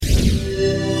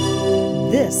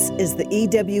This is the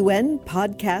EWN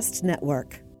Podcast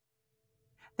Network.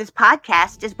 This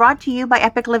podcast is brought to you by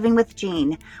Epic Living with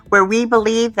Jean, where we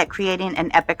believe that creating an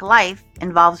epic life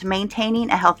involves maintaining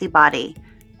a healthy body,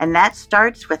 and that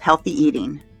starts with healthy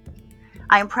eating.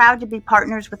 I am proud to be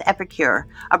partners with Epicure,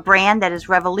 a brand that is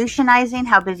revolutionizing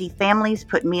how busy families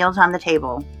put meals on the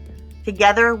table.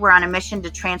 Together, we're on a mission to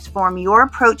transform your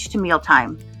approach to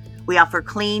mealtime. We offer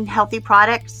clean, healthy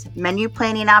products, menu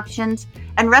planning options,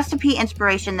 and recipe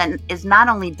inspiration that is not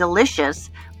only delicious,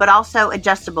 but also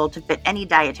adjustable to fit any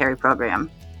dietary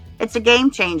program. It's a game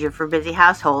changer for busy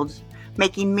households,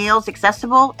 making meals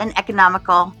accessible and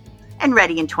economical and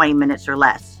ready in 20 minutes or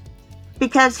less.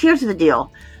 Because here's the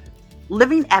deal.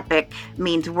 Living epic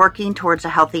means working towards a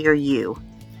healthier you,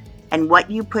 and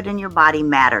what you put in your body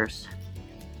matters.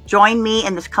 Join me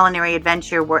in this culinary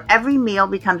adventure where every meal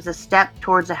becomes a step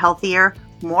towards a healthier,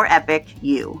 more epic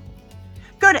you.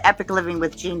 Go to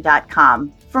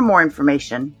epiclivingwithjean.com for more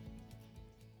information.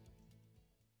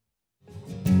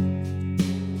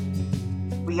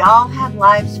 We all have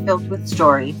lives filled with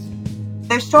stories.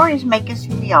 Their stories make us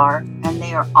who we are, and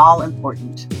they are all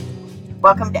important.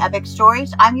 Welcome to Epic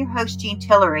Stories. I'm your host, Jean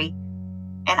Tillery,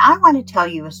 and I want to tell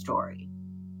you a story.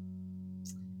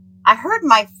 I heard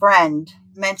my friend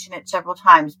mention it several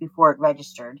times before it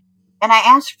registered, and I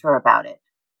asked her about it.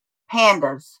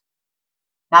 PANDAS.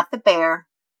 Not the bear,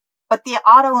 but the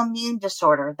autoimmune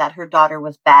disorder that her daughter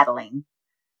was battling.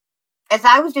 As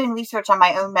I was doing research on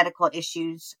my own medical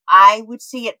issues, I would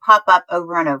see it pop up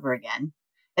over and over again.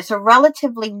 It's a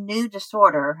relatively new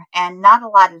disorder, and not a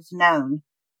lot is known,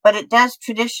 but it does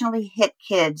traditionally hit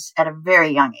kids at a very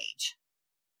young age.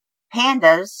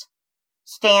 PANDAS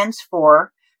stands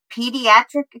for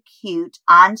Pediatric Acute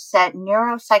Onset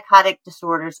Neuropsychotic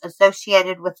Disorders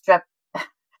Associated with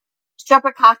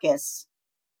Streptococcus.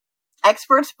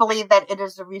 Experts believe that it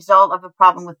is a result of a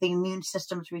problem with the immune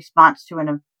system's response to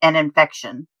an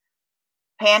infection.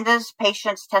 PANDAS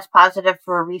patients test positive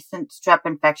for a recent strep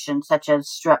infection, such as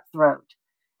strep throat,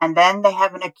 and then they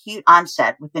have an acute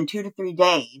onset within 2 to 3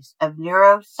 days of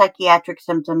neuropsychiatric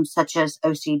symptoms such as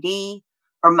OCD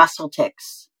or muscle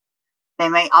tics. They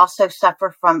may also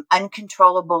suffer from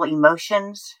uncontrollable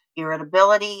emotions,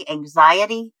 irritability,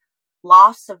 anxiety,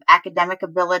 loss of academic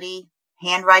ability,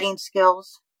 handwriting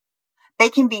skills. They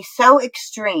can be so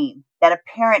extreme that a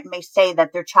parent may say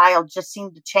that their child just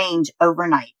seemed to change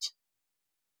overnight.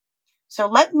 So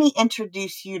let me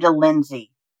introduce you to Linsay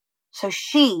so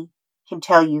she can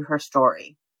tell you her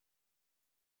story.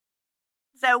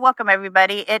 So welcome,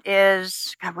 everybody. It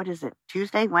is, God, what is it?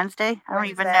 Tuesday, Wednesday? I don't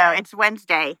even know. It's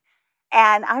Wednesday.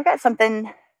 And I've got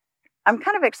something I'm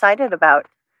kind of excited about.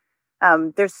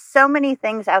 There's so many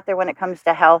things out there when it comes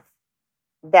to health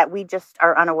that we just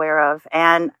are unaware of.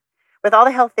 And with all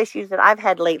the health issues that I've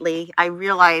had lately, I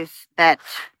realize that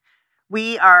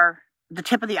we are the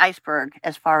tip of the iceberg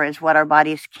as far as what our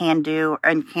bodies can do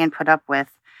and can put up with.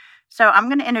 So I'm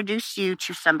going to introduce you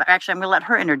to somebody. Actually, I'm going to let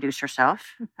her introduce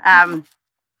herself and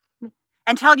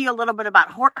tell you a little bit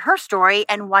about her story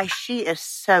and why she is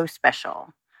so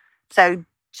special. So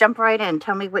jump right in.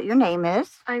 Tell me what your name is.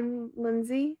 I'm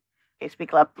Linsay. Okay,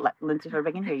 speak up, Linsay, so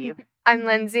everybody can hear you. I'm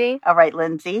Linsay. All right,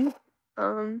 Linsay.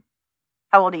 How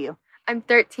old are you? I'm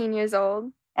 13 years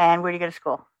old. And where do you go to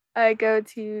school? I go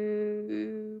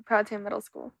to Powhatan Middle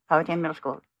School. Powhatan Middle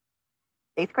School.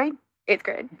 8th grade? 8th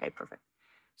grade. Okay, perfect.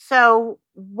 So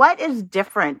what is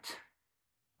different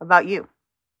about you?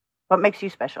 What makes you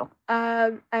special?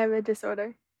 I have a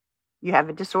disorder. You have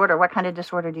a disorder. What kind of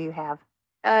disorder do you have?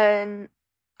 An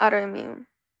autoimmune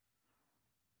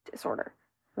disorder.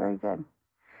 Very good.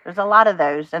 There's a lot of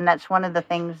those, and that's one of the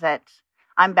things that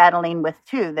I'm battling with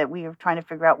too, that we are trying to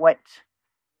figure out what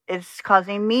is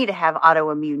causing me to have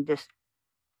autoimmune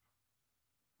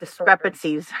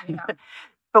discrepancies. Yeah.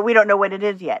 But we don't know what it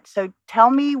is yet. So tell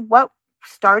me what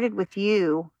started with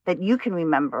you that you can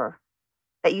remember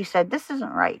that you said, this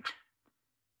isn't right.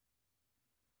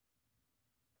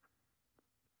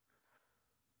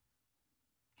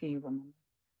 Do you remember?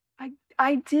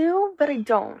 I do, but I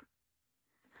don't.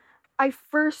 I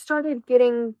first started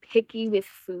getting picky with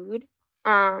food.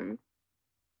 I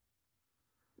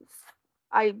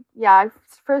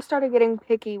first started getting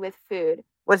picky with food.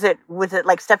 Was it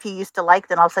like stuff you used to like,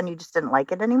 then all of a sudden you just didn't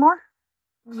like it anymore?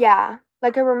 Yeah.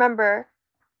 Like I remember,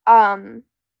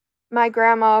 my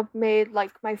grandma made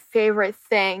like my favorite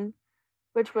thing,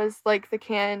 which was like the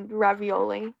canned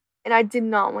ravioli. And I did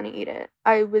not want to eat it.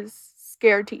 I was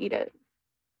scared to eat it.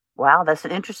 Wow, that's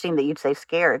interesting that you'd say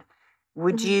scared.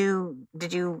 Did you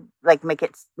like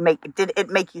did it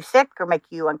make you sick or make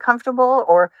you uncomfortable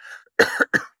or?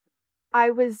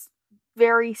 I was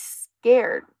very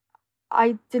scared.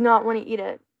 I did not want to eat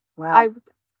it. Wow.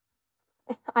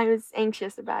 I was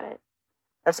anxious about it.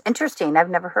 That's interesting. I've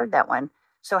never heard that one.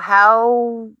 So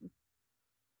how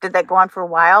did that go on for a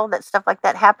while, that stuff like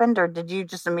that happened? Or did you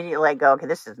just immediately go, okay,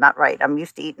 this is not right. I'm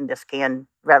used to eating this canned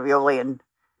ravioli and...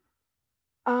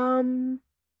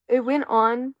 It went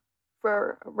on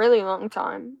for a really long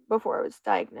time before I was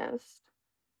diagnosed.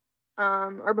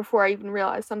 Or before I even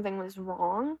realized something was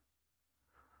wrong.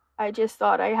 I just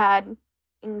thought I had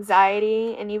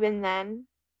anxiety, and even then,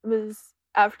 it was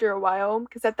after a while,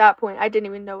 because at that point, I didn't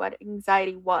even know what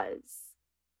anxiety was.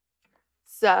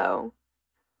 So,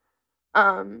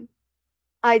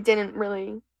 I didn't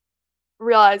really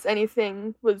realize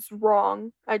anything was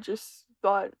wrong. I just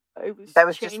thought I was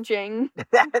changing.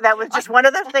 That was just one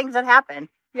of those things that happened.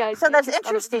 Yeah. So that's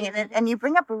interesting, and you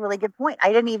bring up a really good point.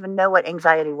 I didn't even know what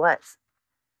anxiety was.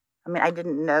 I mean, I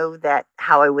didn't know that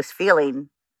how I was feeling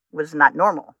was not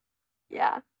normal.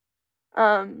 Yeah.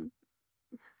 I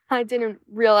didn't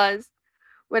realize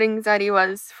what anxiety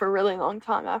was for a really long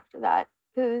time after that.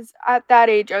 Because at that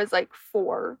age, I was like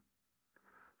 4.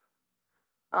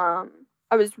 I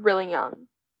was really young.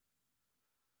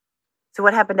 So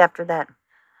what happened after that?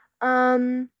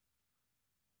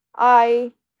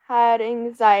 I had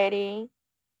anxiety.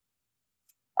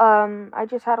 I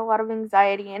just had a lot of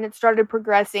anxiety, and it started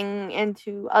progressing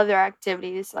into other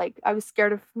activities. Like, I was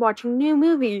scared of watching new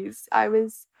movies. I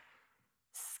was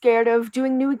scared of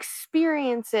doing new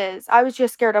experiences. I was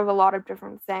just scared of a lot of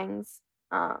different things.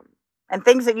 And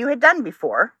things that you had done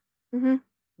before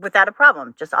without a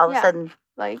problem. Just all of a sudden.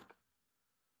 Like,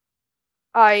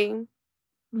 I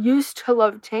used to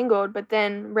love Tangled, but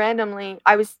then randomly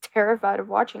I was terrified of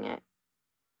watching it.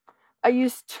 I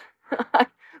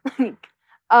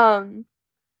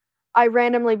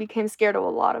randomly became scared of a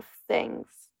lot of things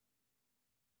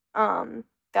that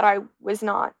I was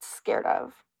not scared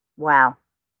of. Wow.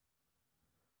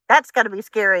 That's got to be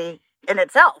scary in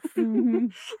itself.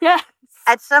 Yes.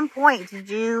 At some point, did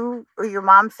you or your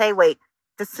mom say, wait,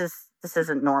 this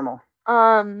isn't normal?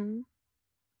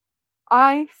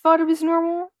 I thought it was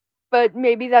normal, but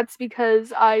maybe that's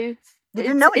because you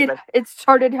didn't know it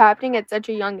started happening at such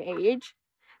a young age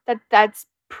that's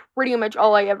pretty much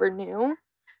all I ever knew.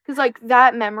 Because, like,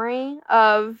 that memory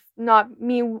of not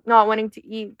wanting to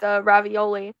eat the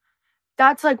ravioli,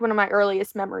 that's, like, one of my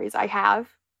earliest memories I have.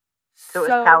 So it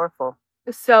was powerful.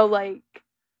 So, like,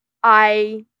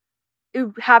 it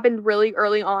happened really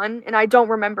early on, and I don't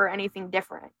remember anything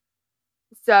different.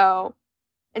 So,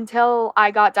 until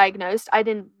I got diagnosed, I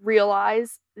didn't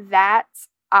realize that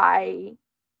it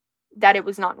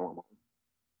was not normal.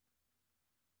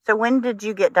 So when did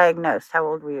you get diagnosed? How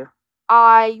old were you?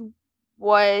 I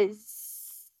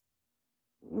was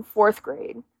 4th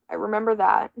grade. I remember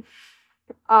that.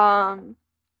 So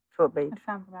it That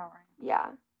sounds about right.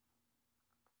 Yeah.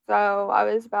 So I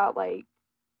was about like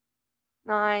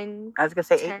 9. I was gonna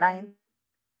say 10. 8, 9.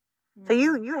 So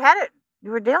you had it. You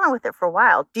were dealing with it for a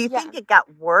while. Do you think it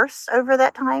got worse over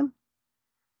that time?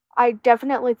 I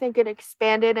definitely think it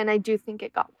expanded, and I do think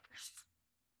it got worse.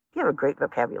 You have a great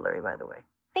vocabulary, by the way.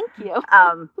 Thank you.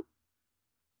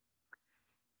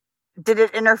 Did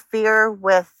it interfere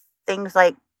with things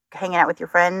like hanging out with your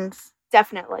friends?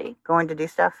 Definitely. Going to do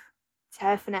stuff?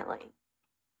 Definitely.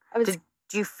 Did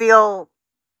you feel,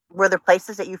 were there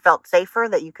places that you felt safer,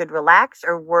 that you could relax,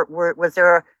 or was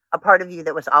there a part of you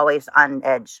that was always on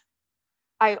edge?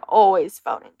 I always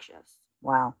felt anxious.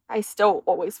 Wow. I still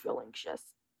always feel anxious.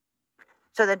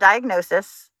 So the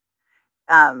diagnosis,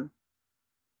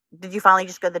 did you finally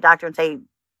just go to the doctor and say,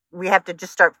 we have to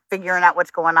just start figuring out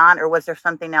what's going on? Or was there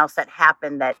something else that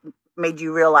happened that made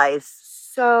you realize?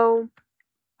 So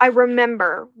I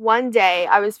remember one day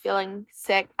I was feeling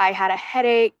sick. I had a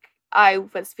headache. I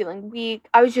was feeling weak.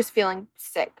 I was just feeling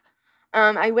sick.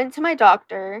 I went to my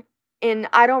doctor, and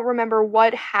I don't remember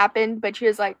what happened, but she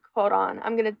was like, hold on,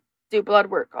 I'm going to do blood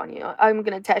work on you. I'm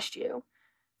going to test you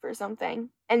for something.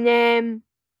 And then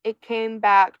it came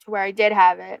back to where I did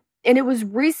have it. And it was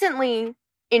recently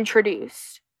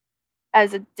introduced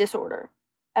as a disorder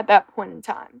at that point in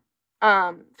time.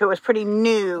 So it was pretty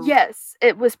new. Yes,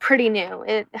 it was pretty new.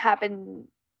 It happened,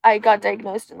 I got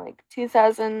diagnosed in like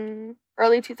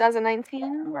early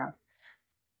 2019. Yeah.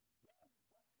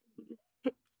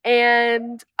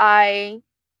 And my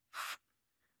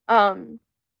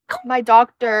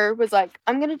doctor was like,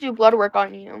 I'm going to do blood work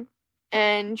on you.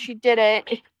 And she did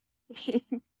it.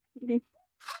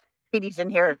 Petey's in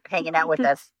here hanging out with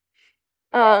us.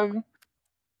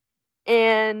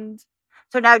 And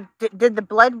so now, did the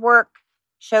blood work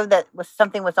show that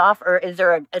something was off, or is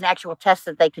there an actual test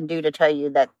that they can do to tell you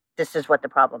that this is what the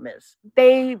problem is?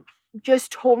 They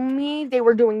just told me they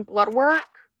were doing blood work.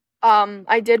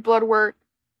 I did blood work.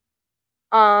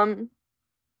 And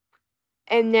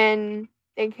then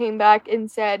they came back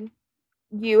and said,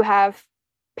 you have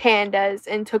PANDAS,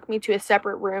 and took me to a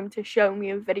separate room to show me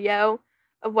a video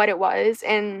of what it was.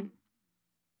 And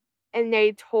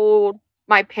they told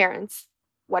my parents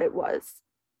what it was.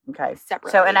 Okay.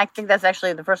 Separately. So, and I think that's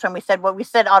actually the first time we said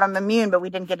autoimmune, but we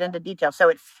didn't get into detail. So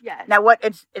it's, yes. Now what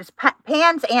it's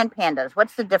PANS and PANDAS.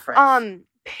 What's the difference?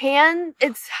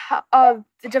 The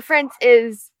difference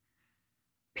is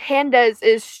PANDAS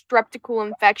is streptococcus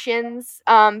infections.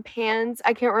 PANS,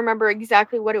 I can't remember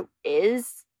exactly what it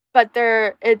is, but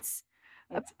it's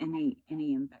any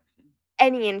infection.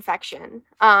 Any infection.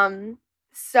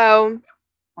 So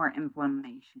or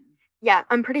inflammation. Yeah,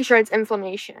 I'm pretty sure it's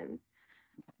inflammation.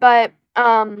 But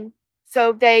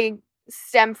so they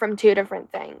stem from two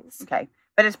different things. Okay.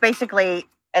 But it's basically,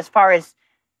 as far as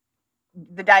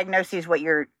the diagnoses,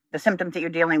 the symptoms that you're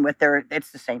dealing with,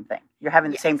 it's the same thing. You're having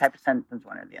the same type of symptoms,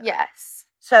 one or the other. Yes.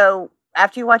 So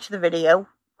after you watched the video,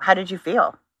 how did you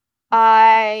feel?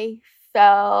 I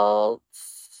don't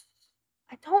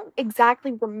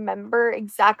exactly remember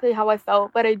exactly how I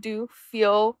felt, but I do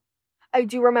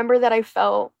remember that I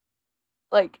felt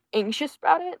like anxious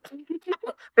about it.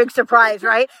 Big surprise,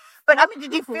 right? But I mean,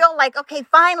 did you feel like, okay,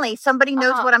 finally somebody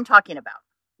knows what I'm talking about?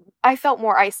 I felt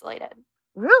more isolated.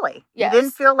 Really? Yes. You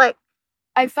didn't feel like...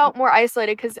 I felt more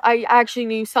isolated because I actually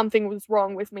knew something was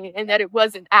wrong with me and that it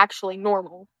wasn't actually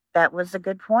normal. That was a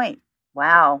good point.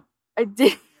 Wow. I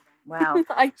did. Wow.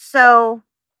 So,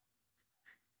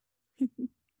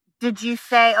 did you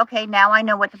say, okay, now I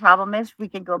know what the problem is, we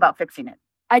can go about fixing it?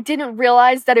 I didn't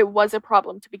realize that it was a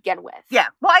problem to begin with. Yeah,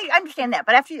 well, I understand that,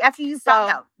 but after you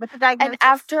found out with the diagnosis, and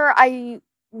after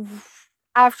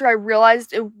I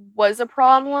realized it was a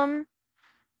problem,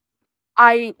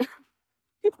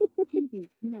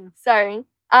 sorry.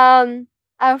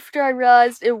 After I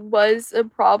realized it was a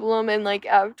problem, and like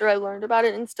after I learned about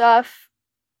it and stuff,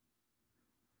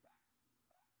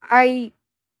 well,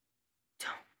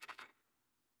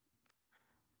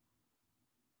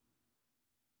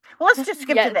 let's just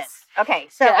skip to this. Okay,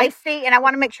 so I see, and I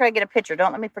want to make sure I get a picture.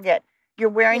 Don't let me forget. You're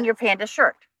wearing your PANDAS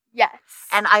shirt. Yes.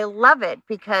 And I love it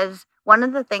because one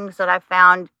of the things that I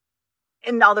found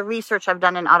in all the research I've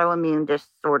done in autoimmune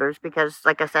disorders, because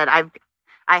like I said, I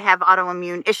have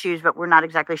autoimmune issues, but we're not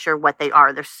exactly sure what they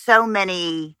are. There's so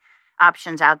many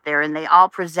options out there, and they all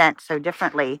present so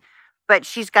differently. But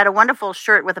she's got a wonderful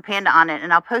shirt with a panda on it,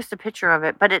 and I'll post a picture of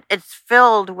it. But it's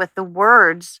filled with the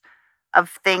words of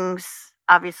things,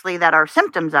 obviously, that are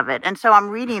symptoms of it. And so I'm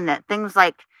reading that things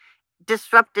like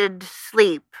disrupted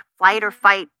sleep, flight or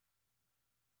fight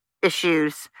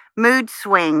issues, mood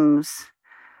swings,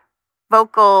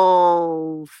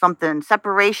 vocal something,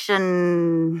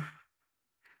 separation,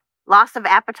 loss of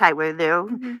appetite, where they're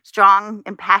strong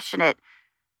and passionate.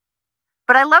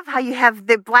 But I love how you have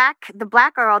the black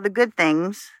are all the good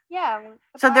things. Yeah.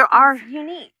 So there are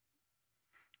unique.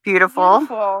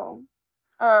 Beautiful.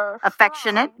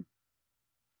 Affectionate.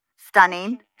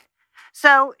 Stunning.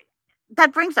 So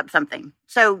that brings up something.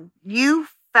 So you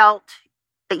felt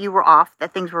that you were off,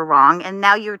 that things were wrong, and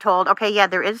now you're told, okay, yeah,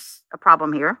 there is a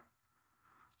problem here.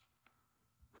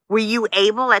 Were you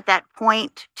able at that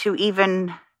point to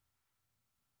even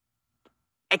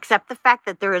accept the fact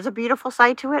that there is a beautiful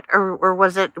side to it, or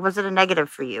was it a negative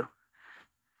for you?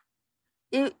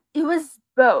 It was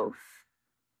both.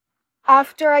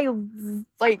 After I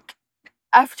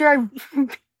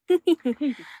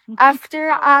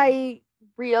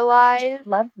realized,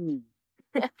 love me.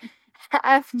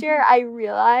 After I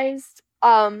realized,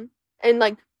 and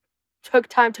like took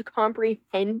time to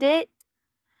comprehend it,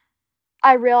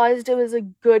 I realized it was a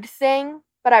good thing,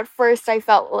 but at first I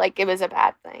felt like it was a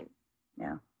bad thing.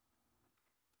 Yeah.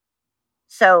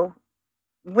 So,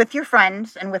 with your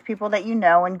friends and with people that you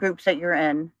know and groups that you're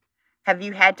in, have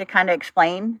you had to kind of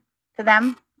explain to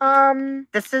them?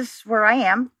 This is where I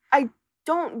am. I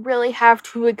don't really have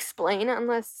to explain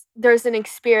unless there's an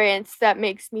experience that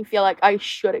makes me feel like I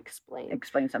should explain.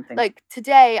 Explain something. Like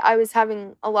today, I was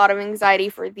having a lot of anxiety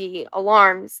for the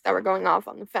alarms that were going off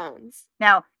on the phones.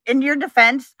 Now, in your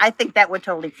defense, I think that would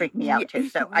totally freak me out too.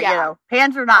 So,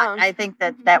 pans or not, I think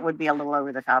that would be a little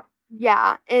over the top.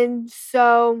 Yeah, and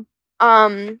so,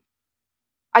 I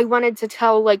wanted to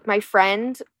tell, like, my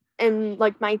friend and,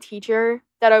 like, my teacher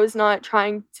that I was not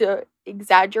trying to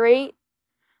exaggerate.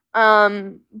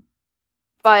 But,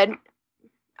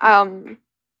 I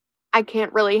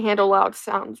can't really handle loud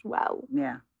sounds well.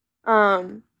 Yeah.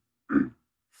 So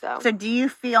do you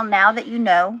feel now that you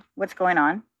know what's going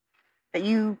on, that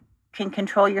you can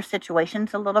control your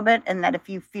situations a little bit, and that if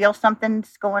you feel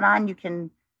something's going on, you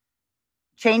can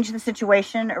change the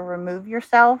situation or remove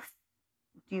yourself?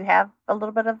 Do you have a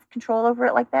little bit of control over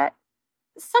it like that?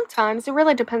 Sometimes it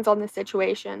really depends on the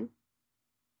situation.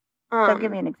 So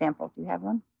give me an example. Do you have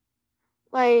one?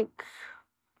 Like,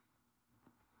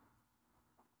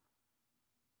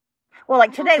 well,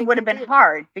 like I don't today think would I have been did.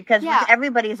 hard because Yeah. with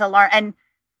everybody's alarm, and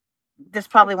this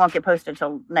probably won't get posted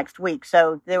until next week.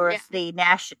 So there was Yeah.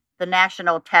 the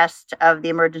national test of the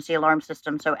emergency alarm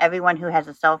system. So everyone who has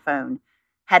a cell phone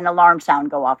had an alarm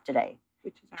sound go off today.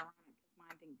 Which is ironic.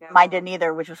 Mine didn't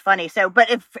either, which was funny. So, but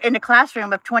if in a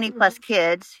classroom of 20 plus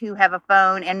kids who have a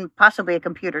phone and possibly a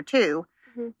computer too,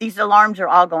 these alarms are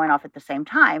all going off at the same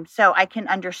time. So I can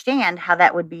understand how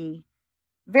that would be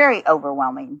very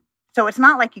overwhelming. So it's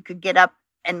not like you could get up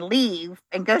and leave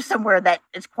and go somewhere that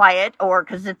is quiet, or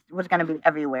because it was going to be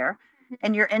everywhere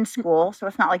and you're in school. So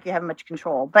it's not like you have much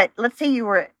control. But let's say you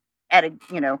were at a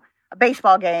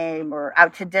baseball game or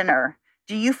out to dinner.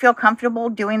 Do you feel comfortable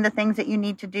doing the things that you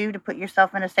need to do to put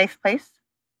yourself in a safe place?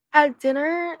 At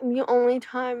dinner, the only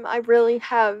time I really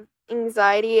have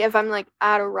anxiety if I'm like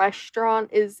at a restaurant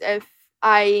is if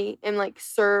I am like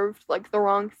served like the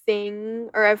wrong thing,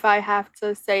 or if I have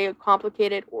to say a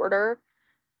complicated order.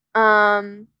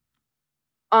 Um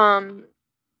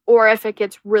or if it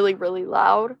gets really, really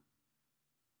loud.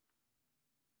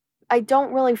 I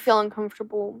don't really feel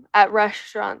uncomfortable at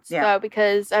restaurants though,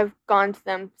 because I've gone to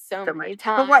them so many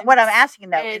times. But what I'm asking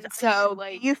though And is, so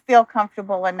do you feel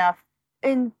comfortable enough?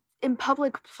 in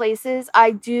public places,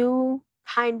 I do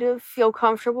kind of feel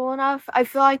comfortable enough. I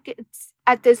feel like it's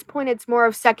at this point it's more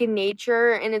of second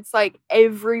nature, and it's like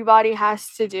everybody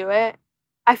has to do it.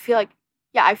 I feel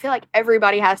like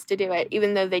everybody has to do it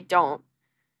even though they don't.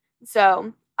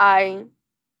 So, I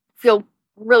feel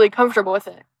really comfortable with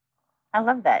it. I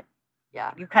love that.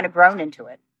 Yeah. You've kind of grown into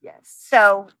it. Yes.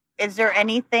 So, is there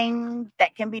anything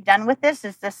that can be done with this?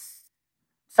 Is this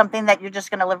something that you're just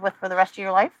going to live with for the rest of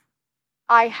your life?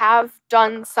 I have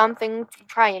done something to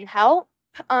try and help.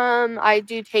 I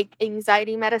do take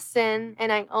anxiety medicine,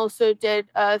 and I also did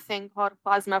a thing called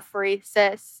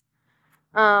plasmapheresis.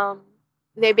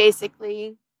 They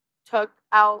basically took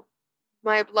out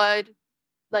my blood,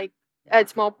 like, at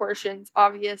small portions,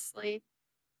 obviously,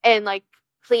 and, like,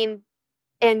 cleaned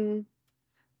and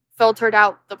filtered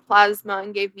out the plasma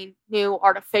and gave me new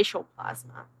artificial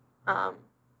plasma.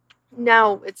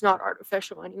 Now it's not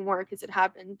artificial anymore because it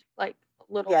happened, like,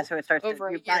 a little so it starts over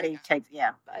your a year body ago. takes,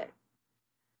 But,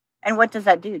 and what does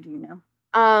that do you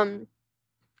know?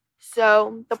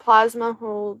 So the plasma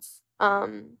holds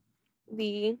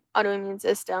the autoimmune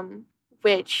system,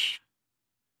 which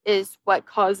is what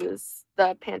causes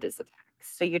the PANDAS attacks.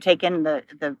 So you're taking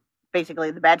the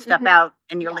basically the bad stuff out,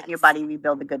 and you're letting your body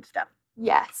rebuild the good stuff.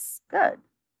 Yes. Good.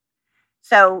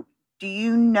 So do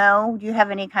you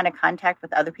have any kind of contact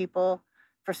with other people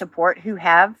for support who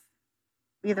have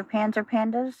either PANS or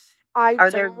PANDAS?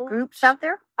 Are there groups out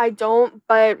there? I don't,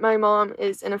 but my mom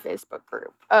is in a Facebook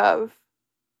group of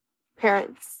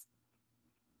parents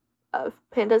of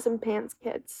PANDAS and PANS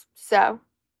kids. So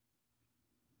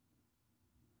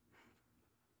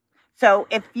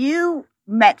if you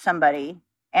met somebody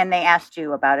and they asked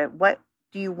you about it, what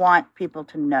do you want people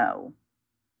to know?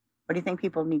 What do you think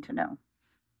people need to know?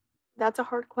 That's a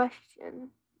hard question.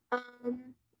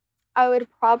 I would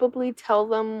probably tell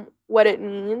them what it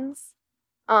means,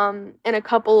 and a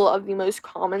couple of the most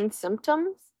common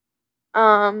symptoms.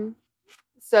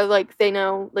 So, like, they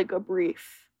know, like, a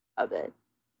brief of it.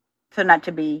 So not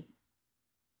to be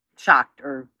shocked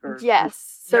or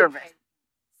yes, nervous.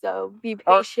 So be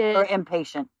patient. Or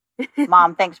impatient.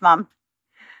 Mom, thanks, Mom.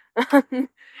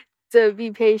 To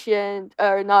be patient,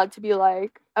 or not to be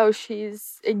like, oh,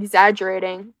 she's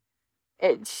exaggerating.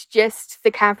 It's just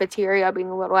the cafeteria being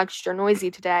a little extra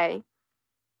noisy today.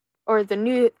 Or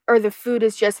the food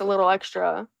is just a little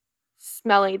extra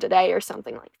smelly today, or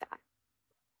something like that.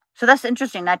 So that's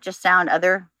interesting. Not just sound,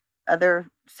 other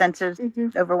senses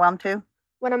overwhelmed too.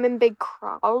 When I'm in big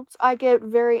crowds, I get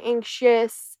very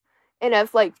anxious, and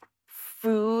if like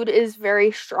food is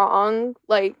very strong,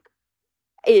 like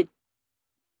it,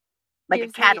 like a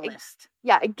catalyst.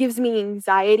 It gives me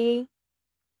anxiety.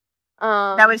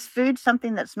 Now, is food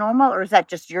something that's normal, or is that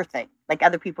just your thing? Like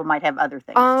other people might have other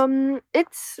things.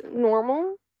 It's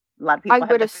normal. A lot of people. I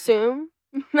would assume.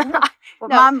 Well,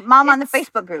 no, mom on the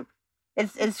Facebook group.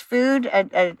 Is food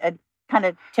a kind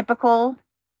of typical?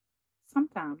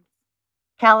 Sometimes.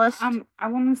 Callous. I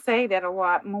want to say that a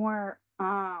lot more.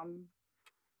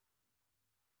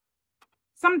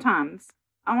 Sometimes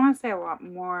I want to say a lot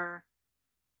more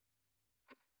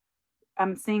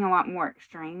I'm seeing a lot more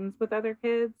extremes with other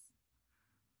kids.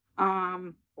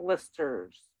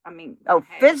 Blisters. I mean, Oh,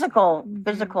 hey. physical.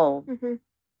 Mm-hmm.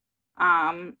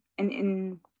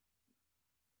 And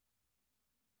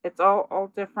it's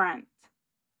all different.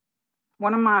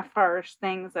 One of my first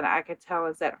things that I could tell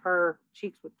is that her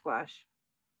cheeks would flush.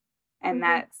 And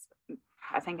I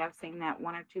think I've seen that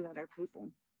one or two other people.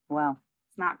 Wow.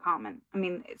 It's not common. I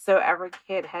mean, so every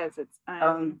kid has its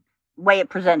own way it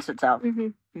presents itself. Mm-hmm.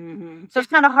 Mm-hmm. So it's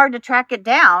kind of hard to track it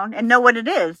down and know what it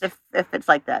is if it's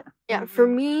like that. Yeah, for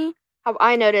me, how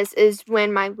I notice is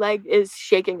when my leg is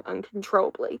shaking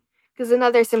uncontrollably. Because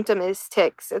another symptom is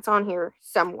tics. It's on here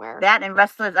somewhere. That and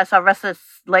restless. I saw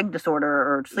restless leg disorder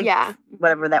or sleep. Yeah.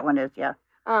 Whatever that one is. Yeah.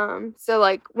 So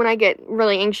like when I get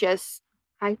really anxious,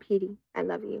 hi Petey, I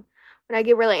love you. When I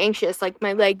get really anxious, like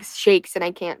my leg shakes and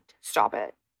I can't stop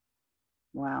it.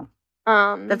 Wow.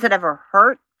 Does Does it ever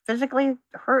hurt physically?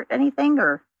 Hurt anything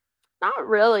or? Not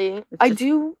really. I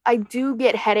do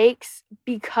get headaches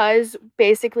because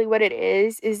basically what it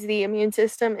is the immune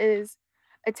system is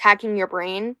attacking your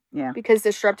brain. Yeah. Because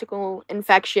the streptococcus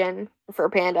infection for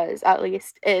pandas at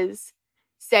least is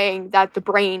saying that the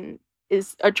brain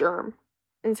is a germ.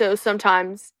 And so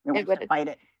sometimes it wants to fight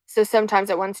it. So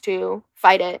sometimes it wants to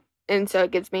fight it, and so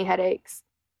it gives me headaches.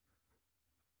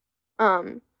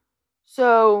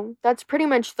 So that's pretty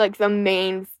much like the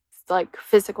main like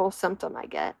physical symptom I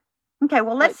get. Okay,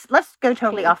 well let's go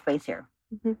totally off base here.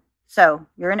 Mm-hmm. So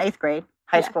you're in 8th grade.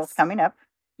 High school's coming up.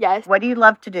 Yes. What do you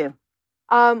love to do?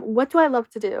 What do I love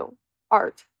to do?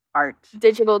 Art.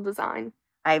 Digital design.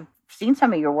 I've seen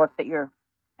some of your work that you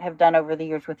have done over the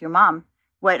years with your mom.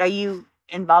 What are you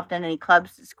involved in any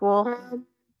clubs at school?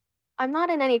 I'm not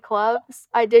in any clubs.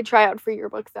 I did try out for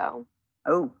yearbook though.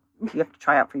 Oh, you have to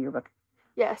try out for yearbook.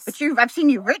 Yes. But I've seen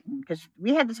you written because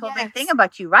we had this whole big thing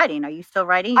about you writing. Are you still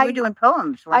writing? You were doing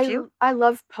poems, weren't you? I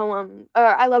love poems.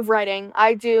 I love writing.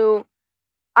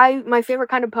 My favorite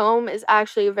kind of poem is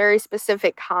actually a very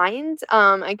specific kind.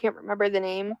 I can't remember the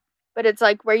name, but it's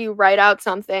like where you write out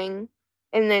something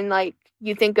and then like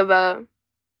you think of a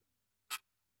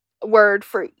word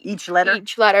for each letter.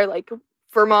 Like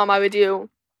for mom, I would do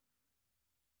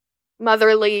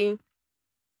motherly.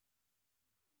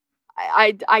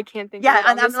 I can't think. Yeah, of it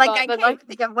and I'm like, I can't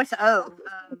think of what's O.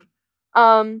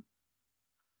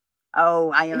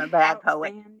 Oh, I am a bad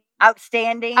poet.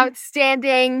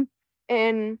 Outstanding,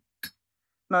 and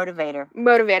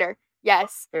motivator.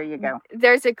 Yes, there you go.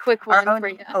 There's a quick one for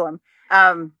you. Poem.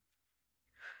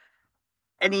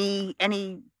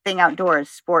 Anything outdoors,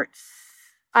 sports?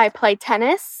 I play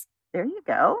tennis. There you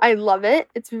go. I love it.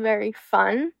 It's very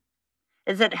fun.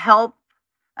 Does it help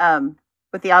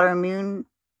with the autoimmune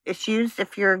issues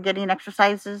if you're getting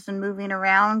exercises and moving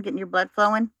around, getting your blood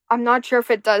flowing? I'm not sure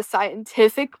if it does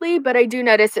scientifically, but I do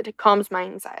notice it calms my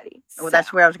anxiety. Well,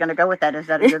 that's where I was going to go with that. Is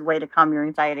that a good way to calm your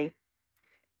anxiety?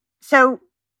 So,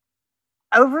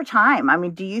 over time, I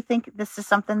mean, do you think this is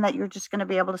something that you're just going to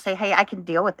be able to say, hey, I can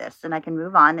deal with this and I can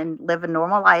move on and live a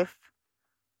normal life?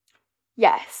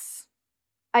 Yes.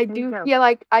 I do feel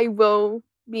like I will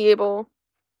be able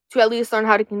to at least learn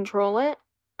how to control it.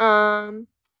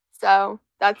 So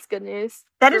that's good news.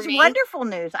 That is wonderful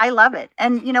news. I love it.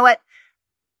 And you know what?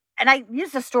 And I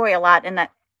use this story a lot in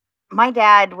that my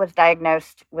dad was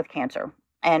diagnosed with cancer.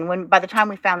 And by the time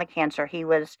we found the cancer,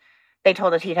 they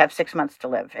told us he'd have 6 months to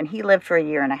live. And he lived for a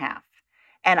year and a half.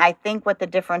 And I think what the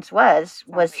difference was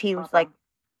he was like,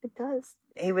 it does.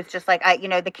 He was just like,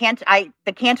 the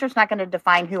cancer's not going to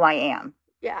define who I am.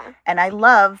 Yeah. And I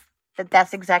love that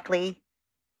that's exactly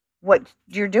what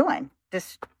you're doing.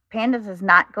 This PANDAS is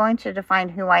not going to define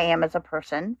who I am as a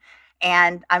person.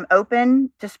 And I'm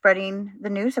open to spreading the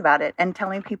news about it and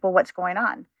telling people what's going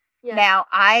on. Yeah. Now,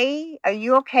 are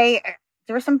you okay?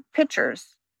 There were some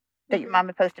pictures that your mom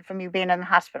had posted from you being in the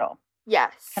hospital.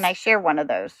 Yes. Can I share one of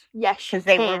those? Yes, because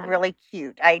they were really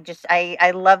cute.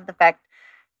 I love the fact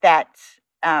that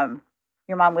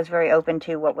your mom was very open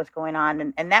to what was going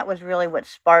on. And that was really what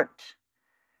sparked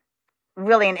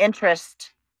really an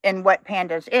interest in what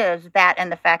PANDAS is, that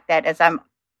and the fact that as I'm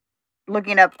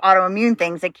looking up autoimmune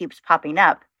things, it keeps popping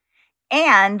up.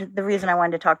 And the reason I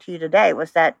wanted to talk to you today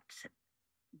was that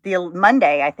the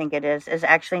Monday, I think it is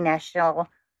actually National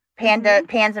Pans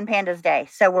and Pandas Day.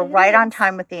 So we're right on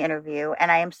time with the interview.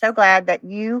 And I am so glad that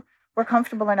you were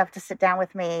comfortable enough to sit down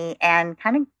with me and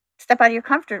kind of step out of your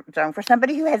comfort zone. For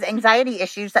somebody who has anxiety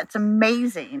issues, that's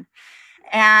amazing.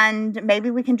 And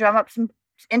maybe we can drum up some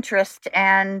interest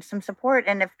and some support.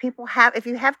 And if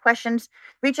you have questions,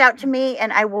 reach out to me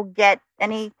and I will get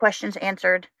any questions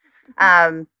answered.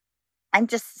 I'm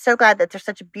just so glad that there's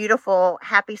such a beautiful,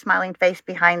 happy, smiling face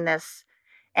behind this.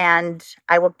 And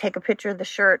I will take a picture of the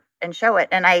shirt and show it.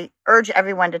 And I urge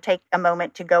everyone to take a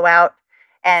moment to go out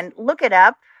and look it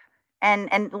up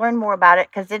and learn more about it,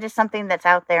 because it is something that's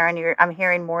out there, and I'm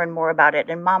hearing more and more about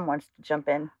it. And Mom wants to jump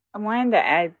in. I wanted to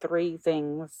add 3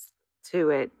 things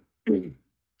to it.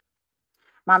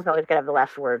 Mom's always gonna have the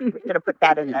last word. We're gonna put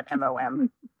that in that MOM.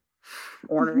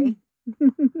 Ornery.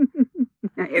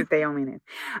 If they only knew.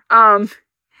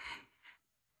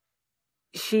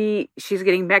 She's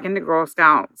getting back into Girl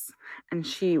Scouts, and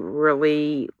she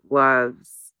really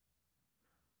loves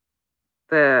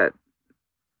the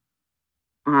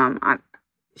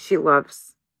she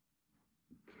loves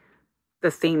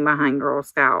the theme behind Girl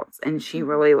Scouts, and she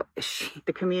really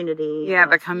the community. Yeah,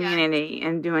 the community,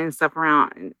 and doing stuff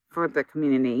around for the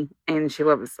community, and she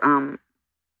loves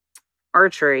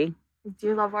archery. I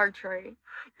do love archery.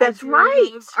 That's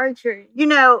right. Love archery. Do you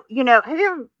know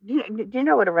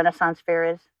what a Renaissance fair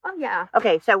is? Oh yeah.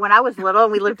 Okay, so when I was little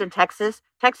and we lived in Texas,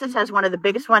 Texas has one of the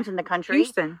biggest ones in the country.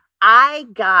 Houston. I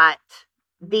got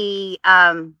the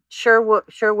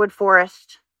Sherwood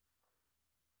Forest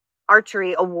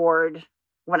Archery Award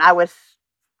when I was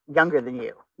younger than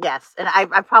you. Yes, and I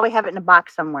probably have it in a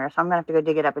box somewhere, so I'm gonna have to go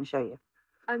dig it up and show you.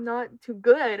 I'm not too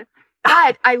good,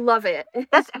 but I love it.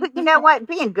 That's, you know what?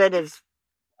 Being good is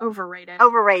overrated.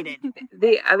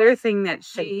 The other thing that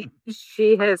she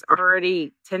has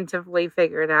already tentatively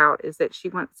figured out is that she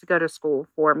wants to go to school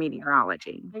for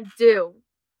meteorology. I do.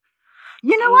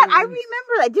 You know what? I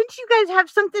remember that. Didn't you guys have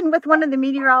something with one of the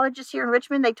meteorologists here in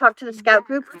Richmond? They talked to the scout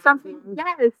group or something?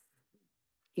 Yes.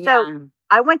 So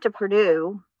I went to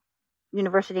Purdue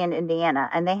University in Indiana,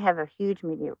 and they have a huge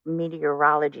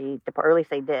meteorology department, or at least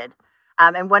they did.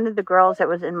 And one of the girls that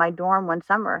was in my dorm one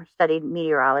summer studied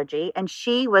meteorology, and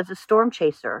she was a storm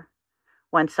chaser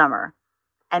one summer.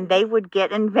 And they would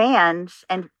get in vans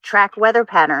and track weather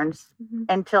patterns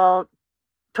until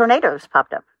tornadoes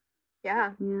popped up.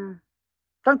 Yeah.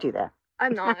 Don't do that.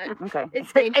 I'm not. Okay.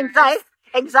 It's dangerous.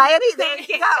 Anxiety. There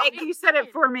you go. You said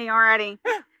it for me already.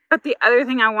 But the other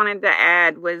thing I wanted to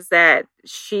add was that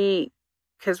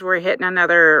because we're hitting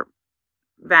another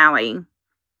valley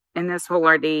in this whole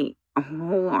ordeal,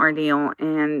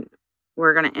 and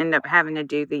we're going to end up having to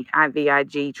do the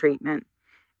IVIG treatment,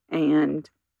 and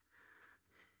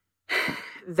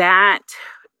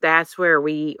that's where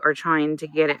we are trying to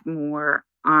get it more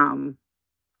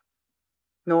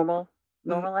normalized.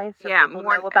 So yeah,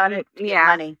 more know about it. Yeah,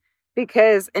 money,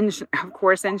 because of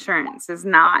course insurance is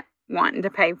not wanting to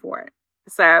pay for it.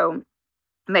 So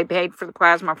they paid for the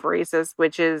plasmapheresis,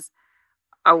 which is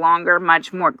a longer,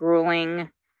 much more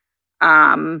grueling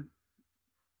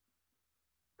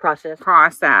process.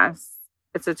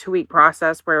 It's a 2-week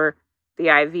process, where the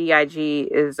IVIG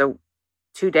is a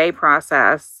 2-day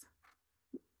process,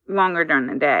 longer during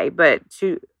the day, but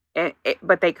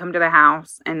they come to the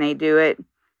house and they do it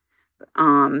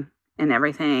and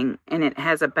everything, and it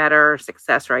has a better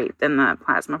success rate than the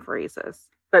plasmapheresis.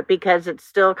 But because it's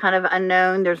still kind of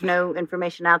unknown, there's no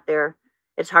information out there,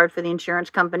 it's hard for the insurance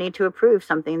company to approve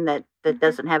something that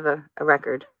doesn't have a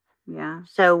record. Yeah.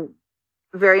 So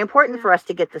very important for us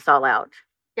to get this all out.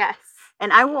 Yes.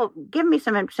 And I will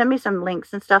send me some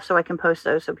links and stuff so I can post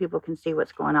those so people can see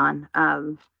what's going on.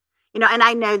 And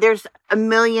I know there's a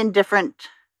million different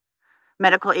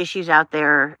medical issues out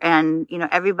there, and,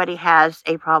 everybody has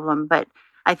a problem, but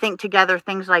I think together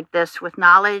things like this, with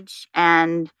knowledge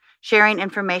and sharing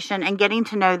information and getting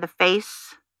to know the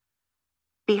face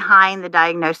behind the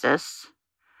diagnosis,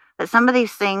 that some of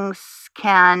these things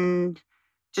can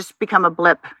just become a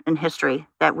blip in history,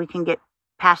 that we can get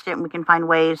past it and we can find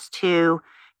ways to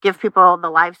give people the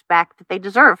lives back that they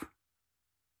deserve.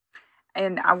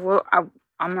 And I'm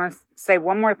going to say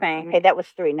one more thing. Okay, that was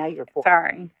 3. Now you're 4.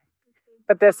 Sorry.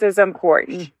 But this is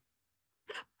important.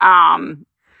 More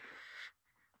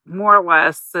or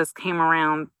less, this came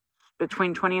around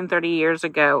between 20 and 30 years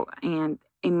ago, and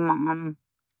a mom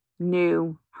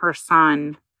knew her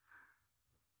son,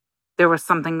 there was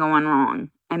something going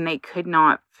wrong, and they could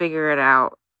not figure it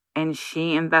out. And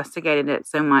she investigated it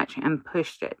so much and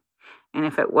pushed it. And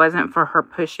if it wasn't for her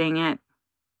pushing it,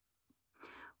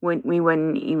 we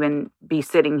wouldn't even be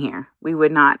sitting here. We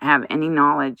would not have any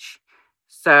knowledge.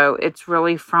 So it's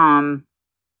really from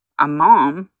a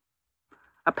mom,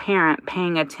 a parent,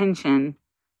 paying attention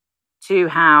to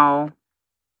how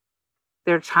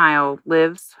their child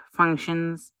lives,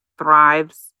 functions,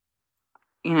 thrives,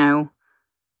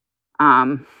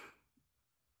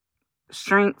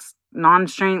 strengths,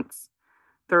 non-strengths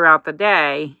throughout the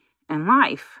day and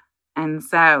life. And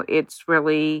so it's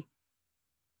really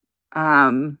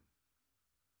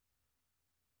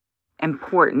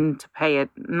important to pay it.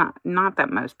 Not that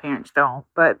most parents don't,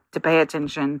 but to pay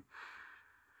attention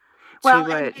Well,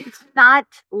 to it. and to not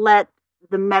let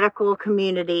the medical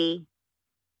community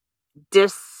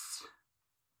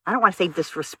I don't want to say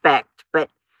disrespect, but,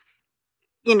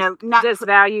 not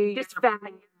Disvalue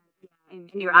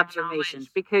your observations.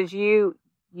 Because you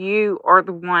are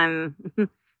the one,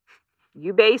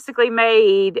 you basically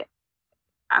made,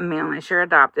 unless you're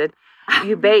adopted,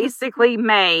 you basically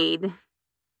made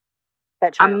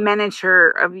a miniature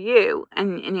of you.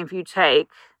 And if you take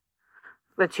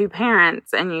the two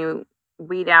parents and you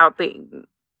weed out the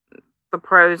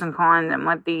pros and cons and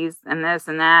what these and this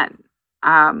and that,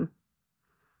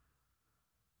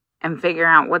 and figure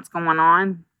out what's going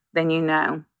on, then you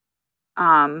know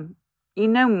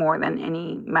more than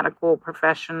any medical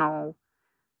professional.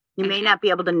 You may not be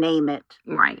able to name it.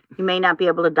 Right. You may not be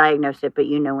able to diagnose it, but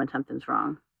you know when something's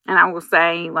wrong. And I will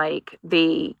say, like,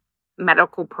 the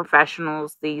medical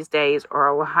professionals these days are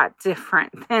a lot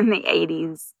different than the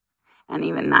 80s and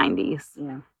even 90s.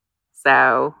 Yeah.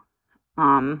 So,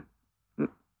 and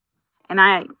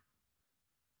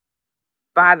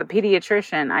by the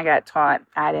pediatrician, I got taught,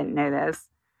 I didn't know this,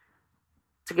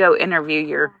 to go interview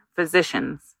your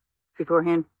physicians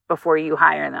beforehand, before you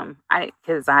hire them.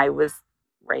 Because I was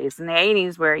raised in the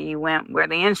 80s where you went where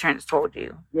the insurance told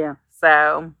you. Yeah.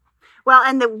 So, well,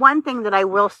 and the one thing that I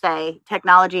will say,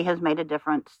 technology has made a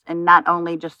difference in not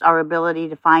only just our ability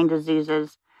to find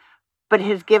diseases, but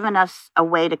has given us a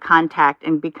way to contact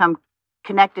and become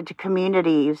connected to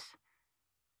communities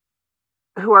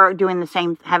who are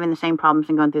having the same problems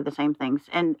and going through the same things.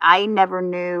 And I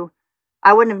wouldn't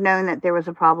have known that there was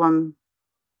a problem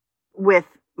with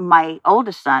my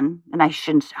oldest son. And I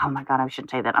shouldn't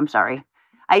say that. I'm sorry.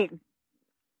 I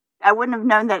wouldn't have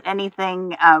known that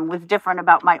anything was different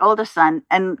about my oldest son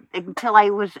until I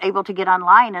was able to get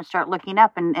online and start looking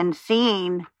up and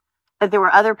seeing that there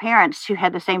were other parents who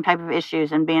had the same type of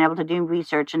issues and being able to do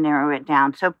research and narrow it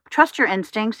down. So trust your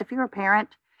instincts if you're a parent.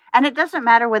 And it doesn't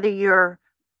matter whether you're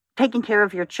taking care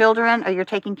of your children or you're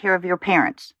taking care of your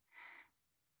parents.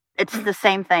 It's the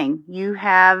same thing. You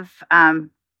have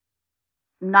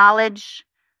knowledge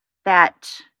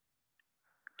that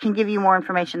can give you more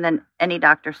information than any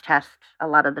doctor's test a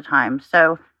lot of the time.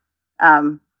 So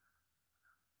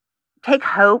take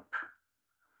hope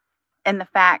in the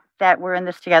fact that we're in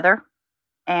this together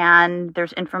and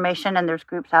there's information and there's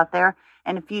groups out there.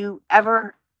 And if you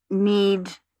ever need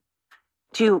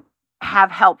to have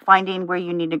help finding where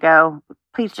you need to go,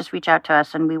 please just reach out to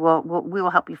us and we will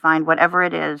help you find whatever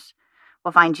it is.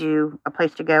 We'll find you a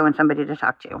place to go and somebody to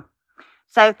talk to.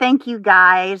 So thank you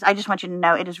guys. I just want you to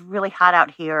know it is really hot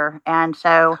out here. And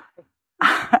so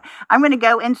I'm going to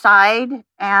go inside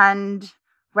and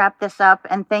wrap this up.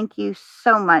 And thank you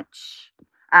so much.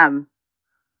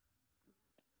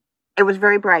 It was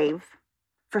very brave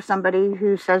for somebody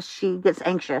who says she gets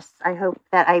anxious. I hope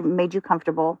that I made you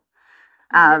comfortable.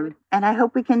 And I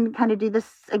hope we can kind of do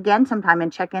this again sometime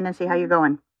and check in and see how you're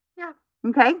going. Yeah.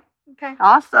 Okay? Okay.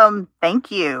 Awesome.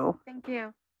 Thank you. Thank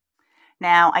you.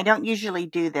 Now, I don't usually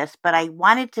do this, but I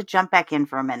wanted to jump back in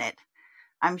for a minute.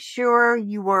 I'm sure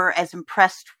you were as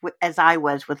impressed as I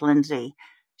was with Linsay.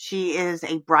 She is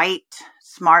a bright,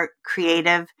 smart,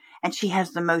 creative, and she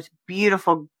has the most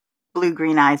beautiful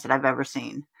blue-green eyes that I've ever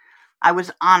seen. I was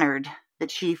honored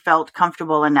that she felt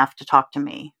comfortable enough to talk to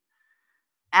me.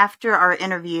 After our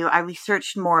interview, I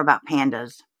researched more about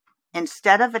pandas.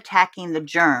 Instead of attacking the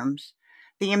germs,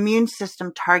 the immune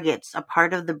system targets a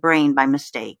part of the brain by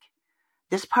mistake.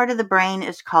 This part of the brain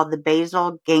is called the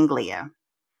basal ganglia.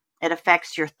 It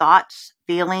affects your thoughts,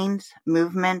 feelings,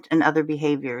 movement, and other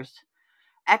behaviors.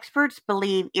 Experts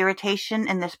believe irritation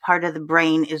in this part of the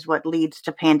brain is what leads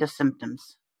to panda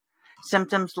symptoms.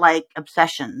 Symptoms like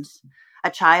obsessions.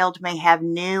 A child may have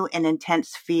new and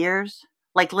intense fears,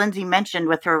 like Linsay mentioned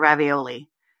with her ravioli.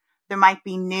 There might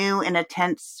be new and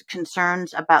intense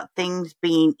concerns about things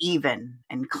being even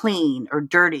and clean or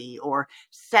dirty or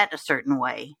set a certain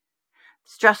way.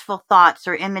 Stressful thoughts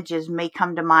or images may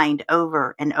come to mind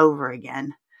over and over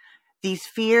again. These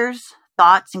fears,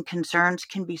 thoughts, and concerns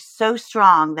can be so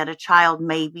strong that a child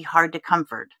may be hard to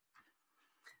comfort.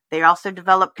 They also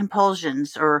develop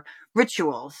compulsions or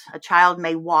rituals. A child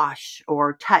may wash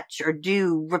or touch or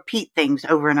repeat things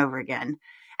over and over again,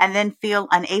 and then feel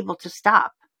unable to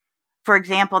stop. For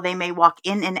example, they may walk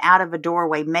in and out of a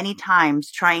doorway many times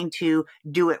trying to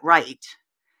do it right.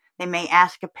 They may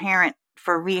ask a parent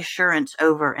for reassurance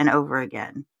over and over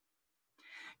again.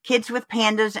 Kids with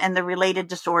PANDAS and the related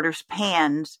disorders,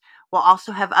 PANS, will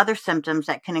also have other symptoms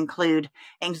that can include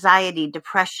anxiety,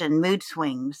 depression, mood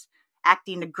swings,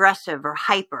 acting aggressive or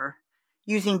hyper,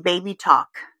 using baby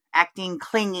talk, acting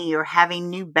clingy or having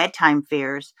new bedtime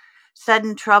fears,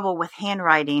 sudden trouble with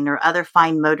handwriting or other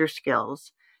fine motor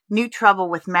skills, new trouble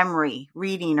with memory,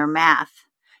 reading, or math,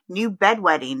 new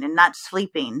bedwetting and not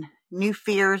sleeping, new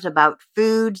fears about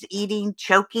foods, eating,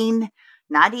 choking,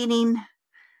 not eating.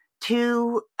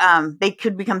 They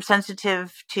could become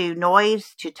sensitive to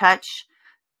noise, to touch,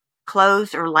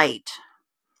 clothes, or light.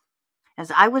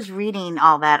 As I was reading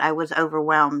all that, I was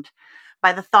overwhelmed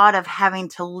by the thought of having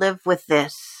to live with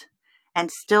this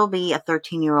and still be a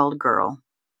 13-year-old girl.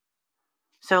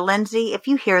 So, Linsay, if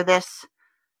you hear this,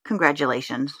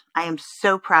 congratulations. I am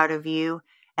so proud of you,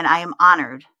 and I am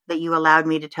honored that you allowed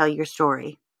me to tell your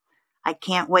story. I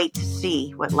can't wait to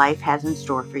see what life has in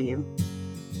store for you.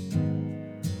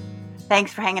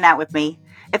 Thanks for hanging out with me.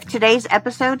 If today's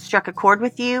episode struck a chord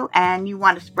with you and you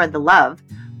want to spread the love,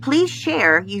 please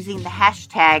share using the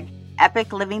hashtag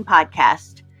Epic Living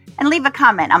Podcast and leave a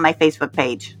comment on my Facebook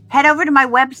page. Head over to my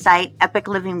website,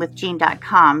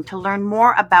 epiclivingwithjean.com, to learn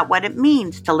more about what it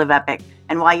means to live epic.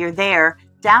 And while you're there,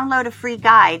 download a free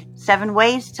guide, 7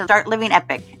 Ways to Start Living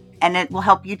Epic, and it will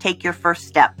help you take your first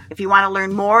step. If you want to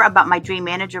learn more about my Dream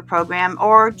Manager program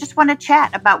or just want to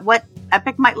chat about what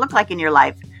epic might look like in your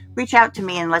life, reach out to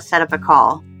me and let's set up a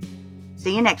call.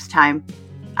 See you next time.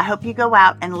 I hope you go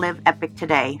out and live epic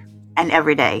today and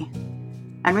every day.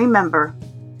 And remember,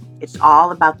 it's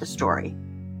all about the story.